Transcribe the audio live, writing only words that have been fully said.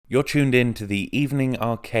You're tuned in to the Evening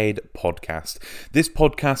Arcade podcast. This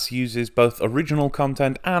podcast uses both original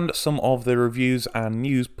content and some of the reviews and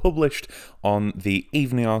news published on the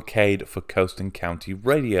Evening Arcade for Coast and County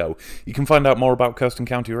Radio. You can find out more about Coast and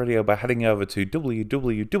County Radio by heading over to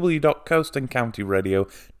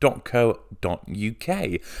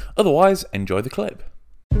www.coastandcountyradio.co.uk. Otherwise, enjoy the clip.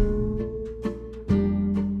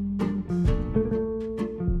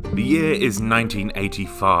 The year is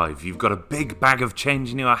 1985, you've got a big bag of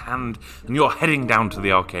change in your hand and you're heading down to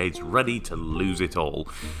the arcades ready to lose it all.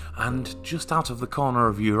 And just out of the corner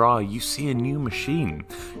of your eye you see a new machine,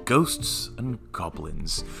 Ghosts and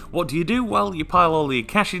Goblins. What do? Well, you pile all your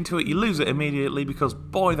cash into it, you lose it immediately because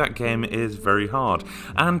boy that game is very hard.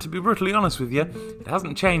 And to be brutally honest with you, it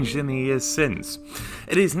hasn't changed in the years since.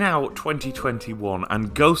 It is now 2021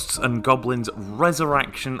 and Ghosts and Goblins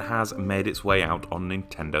Resurrection has made its way out on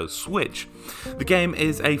Nintendo Switch. The game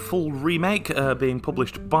is a full remake being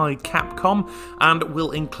published by Capcom and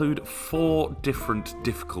will include 4 different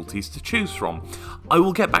difficulties to choose from. I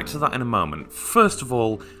will get back to that in a moment. First of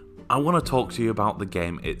all, I want to talk to you about the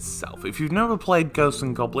game itself. If you've never played Ghosts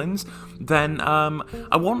and Goblins, then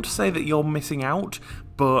I want to say that you're missing out,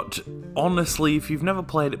 but honestly, if you've never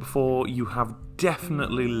played it before, you have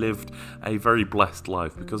definitely lived a very blessed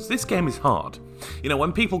life, because this game is hard. You know,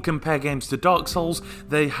 when people compare games to Dark Souls,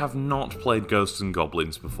 they have not played Ghosts and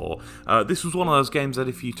Goblins before. This was one of those games that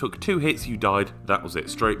if you took 2 hits, you died, that was it,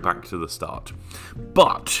 straight back to the start.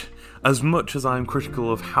 But as much as I'm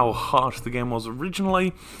critical of how harsh the game was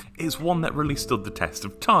originally, it's one that really stood the test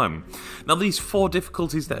of time. Now, these 4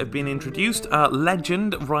 difficulties that have been introduced are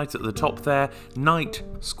Legend, right at the top there, Knight,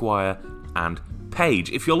 Squire, and Page.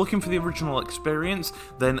 If you're looking for the original experience,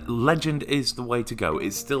 then Legend is the way to go.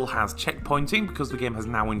 It still has checkpointing because the game has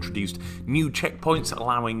now introduced new checkpoints,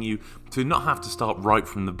 allowing you to not have to start right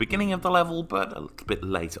from the beginning of the level, but a little bit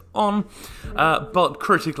later on. But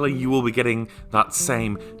critically, you will be getting that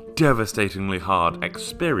same devastatingly hard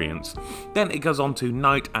experience. Then it goes on to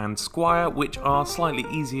Knight and Squire, which are slightly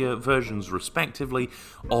easier versions respectively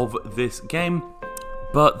of this game.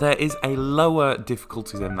 But there is a lower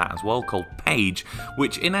difficulty than that as well, called Page,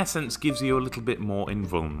 which in essence gives you a little bit more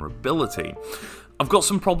invulnerability. I've got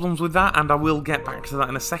some problems with that, and I will get back to that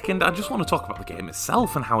in a second. I just want to talk about the game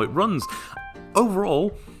itself and how it runs.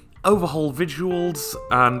 Overall, overhaul visuals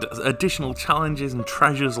and additional challenges and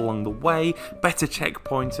treasures along the way, better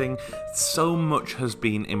checkpointing. So much has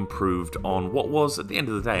been improved on what was, at the end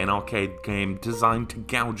of the day, an arcade game designed to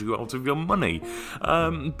gouge you out of your money.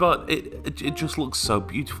 But it just looks so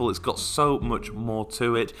beautiful. It's got so much more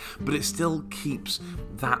to it, but it still keeps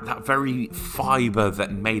that very fibre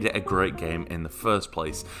that made it a great game in the first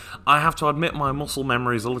place. I have to admit my muscle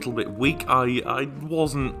memory is a little bit weak. I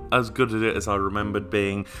wasn't as good at it as I remembered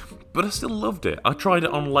being, but I still loved it. I tried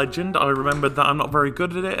it on Legend, I remembered that I'm not very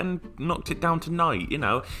good at it and knocked it down to Knight. You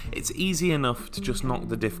know, it's easy enough to just knock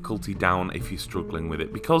the difficulty down if you're struggling with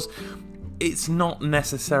it, because it's not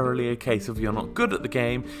necessarily a case of you're not good at the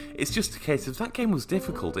game, it's just a case of that game was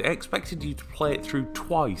difficult. It expected you to play it through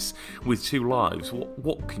twice with 2 lives.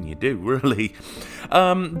 What can you do, really?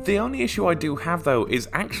 The only issue I do have, though, is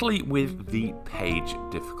actually with the Page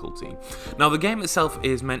difficulty. Now, the game itself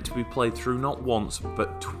is meant to be played through not once,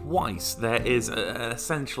 but twice. There is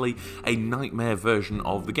essentially a nightmare version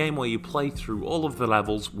of the game where you play through all of the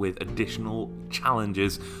levels with additional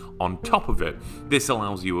challenges on top of it. This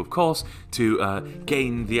allows you, of course, to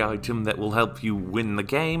gain the item that will help you win the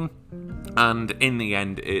game, and in the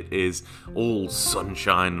end it is all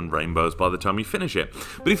sunshine and rainbows by the time you finish it.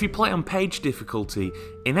 But if you play on Page difficulty,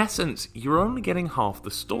 in essence you're only getting half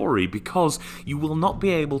the story, because you will not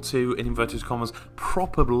be able to, in inverted commas,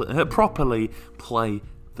 properly play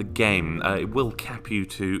the game. It will cap you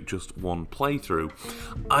to just 1 playthrough.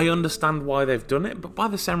 I understand why they've done it, but by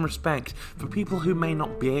the same respect, for people who may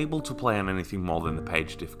not be able to play on anything more than the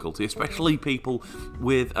Page difficulty, especially people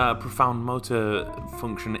with profound motor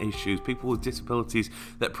function issues, people with disabilities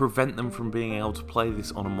that prevent them from being able to play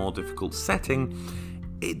this on a more difficult setting,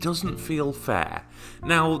 it doesn't feel fair.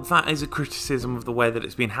 Now, that is a criticism of the way that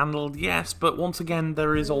it's been handled, yes, but once again,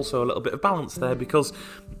 there is also a little bit of balance there, because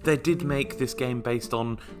they did make this game based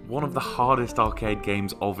on one of the hardest arcade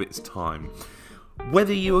games of its time.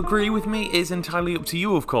 Whether you agree with me is entirely up to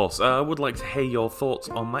you, of course. I would like to hear your thoughts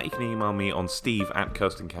on that. You can email me on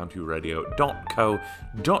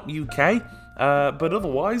steve@coastandcountyradio.co.uk, but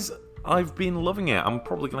otherwise, I've been loving it. I'm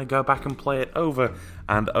probably going to go back and play it over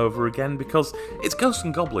and over again, because it's Ghosts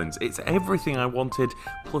and Goblins. It's everything I wanted,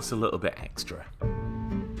 plus a little bit extra.